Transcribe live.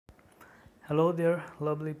Hello there,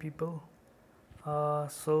 lovely people.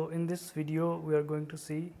 So in this video we are going to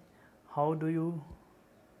see how do you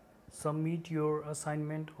submit your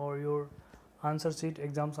assignment or your answer sheet,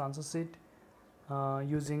 exams answer sheet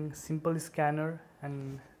using simple scanner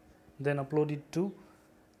and then upload it to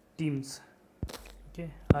Teams.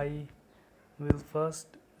 Okay, I will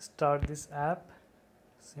first start this app,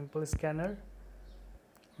 simple scanner.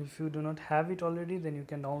 If you do not have it already, then you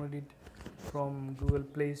can download it from Google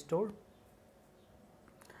Play Store.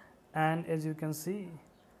 And as you can see,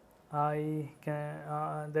 there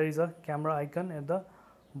is a camera icon at the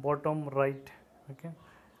bottom right. Okay,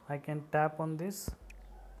 I can tap on this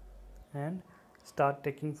and start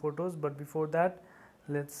taking photos, but before that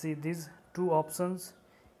let's see these two options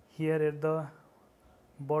here at the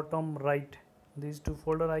bottom right. These two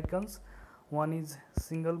folder icons, one is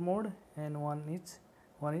single mode and one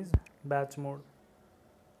is batch mode.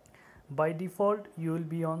 By default you will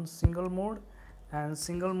be on single mode, and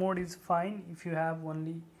single mode is fine if you have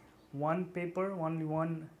only one paper, only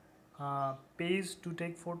one page to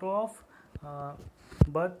take photo of,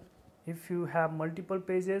 but if you have multiple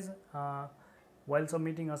pages while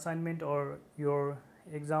submitting assignment or your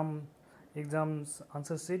exams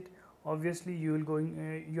answer sheet, obviously you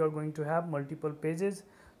are going to have multiple pages,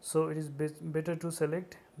 so it is better to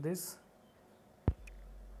select this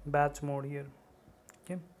batch mode here.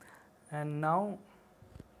 Okay, and now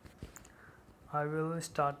I will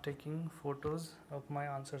start taking photos of my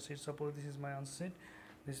answer sheet. Suppose this is my answer sheet,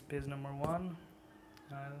 this is page number 1.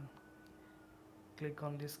 I'll click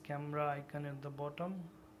on this camera icon at the bottom,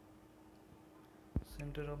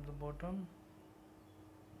 center of the bottom.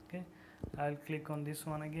 Okay, I'll click on this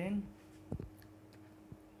one again.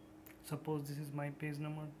 Suppose this is my page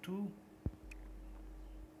number 2.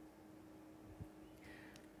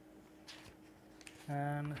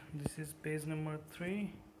 And this is page number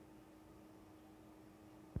 3.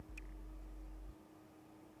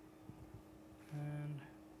 And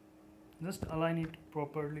just align it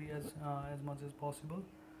properly as much as possible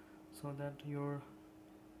so that your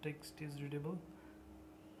text is readable.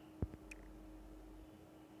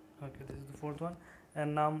 Okay, this is the 4th one,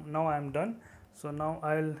 and now I am done. So now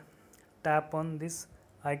I'll tap on this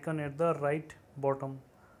icon at the right bottom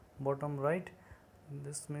right.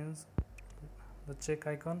 This means the check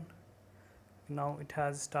icon. Now it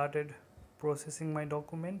has started processing my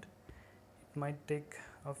document. It might take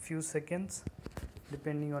a few seconds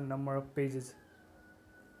depending on number of pages.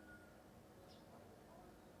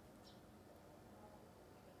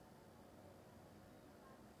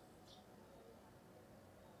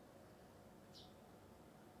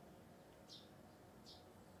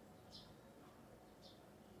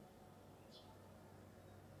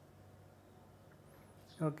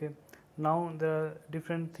 Okay, now there are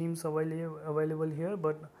different themes available here,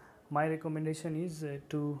 but my recommendation is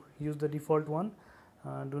to use the default one.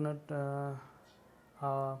 Do not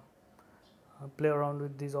play around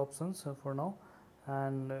with these options for now,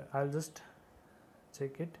 and I'll just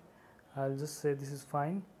check it. I'll just say this is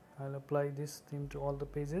fine. I'll apply this theme to all the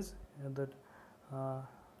pages at the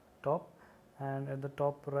top, and at the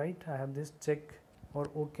top right I have this check or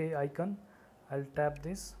OK icon. I'll tap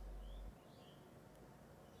this.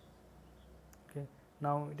 Okay,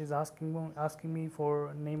 now it is asking me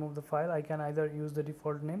for name of the file. I can either use the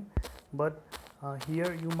default name, but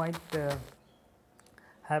here you might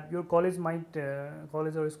have your college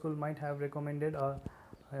or school might have recommended a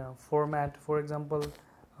format. For example,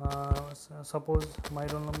 suppose my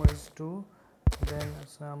roll number is 2, then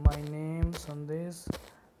my name Sandesh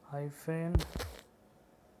hyphen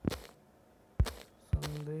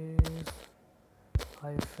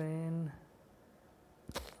hyphen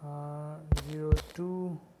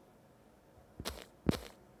 02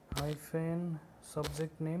 hyphen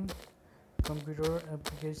subject name computer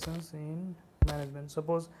applications in management.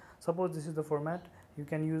 Suppose this is the format. You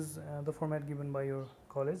can use the format given by your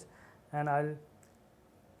college, and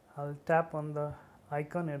I'll tap on the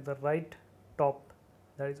icon at the right top,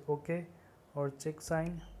 that is OK or check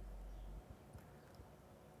sign.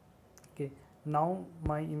 Okay, now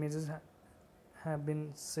my images have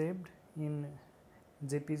been saved in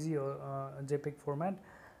JPG or JPEG format.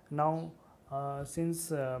 Now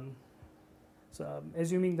since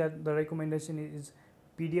assuming that the recommendation is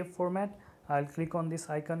PDF format, I'll click on this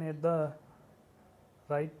icon at the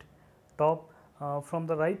right top, from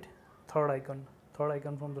the right, third icon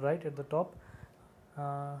from the right at the top,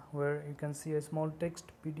 where you can see a small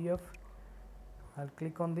text PDF. I'll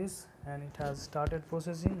click on this, and it has started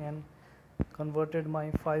processing and converted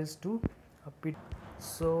my files to a PDF.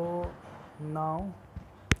 So now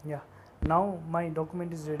my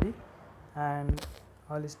document is ready, and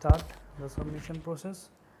I'll start the submission process.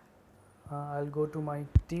 I'll go to my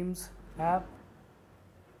Teams app.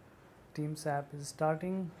 Teams app is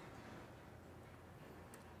starting,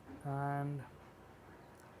 and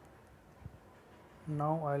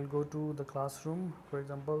now I'll go to the classroom, for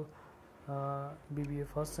example BBA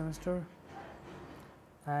first semester,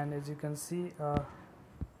 and as you can see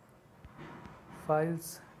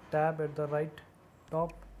files tab at the right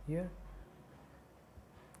top here.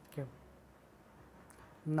 Okay,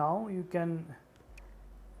 now you can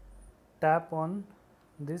tap on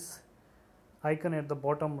this icon at the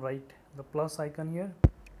bottom right, the plus icon here.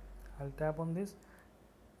 I'll tap on this,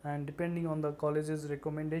 and depending on the college's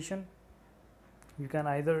recommendation, you can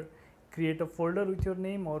either create a folder with your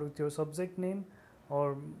name or with your subject name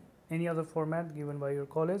or any other format given by your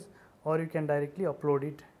college, or you can directly upload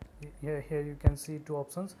it. Here you can see two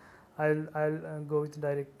options. I'll go with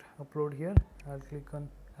direct upload here.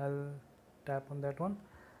 I'll tap on that one,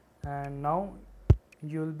 and now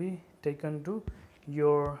you will be taken to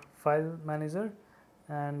your file manager,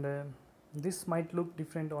 and this might look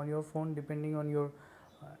different on your phone depending on your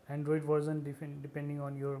Android version, depending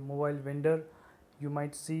on your mobile vendor. You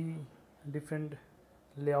might see different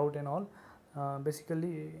layout and all.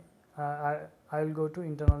 Basically I'll go to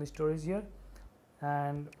internal storage here,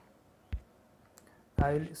 and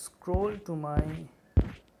I'll scroll to my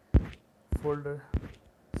folder,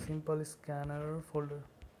 simple scanner folder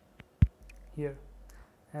here,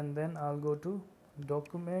 and then I'll go to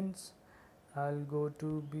documents. I'll go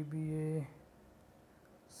to BBA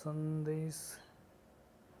Sandesh.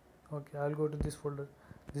 Okay, I'll go to this folder.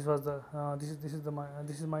 This was the this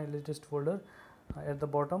is my latest folder. At the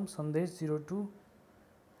bottom, Sandesh 02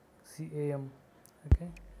 CAM.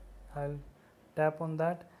 Okay, I'll tap on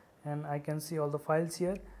that, and I can see all the files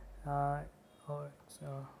here. Sorry,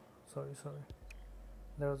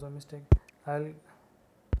 there was a mistake. I'll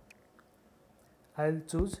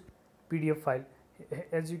choose PDF file.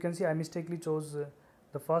 As you can see, I mistakenly chose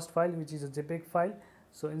the first file, which is a JPEG file.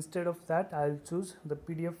 So instead of that, I'll choose the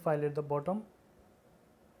PDF file at the bottom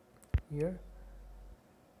here.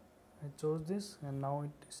 I chose this, and now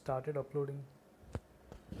it started uploading.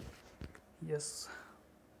 Yes,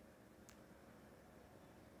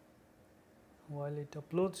 while it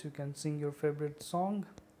uploads, you can sing your favorite song.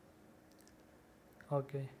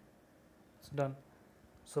 Okay, it's done.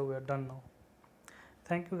 So we are done now.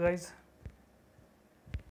 Thank you guys.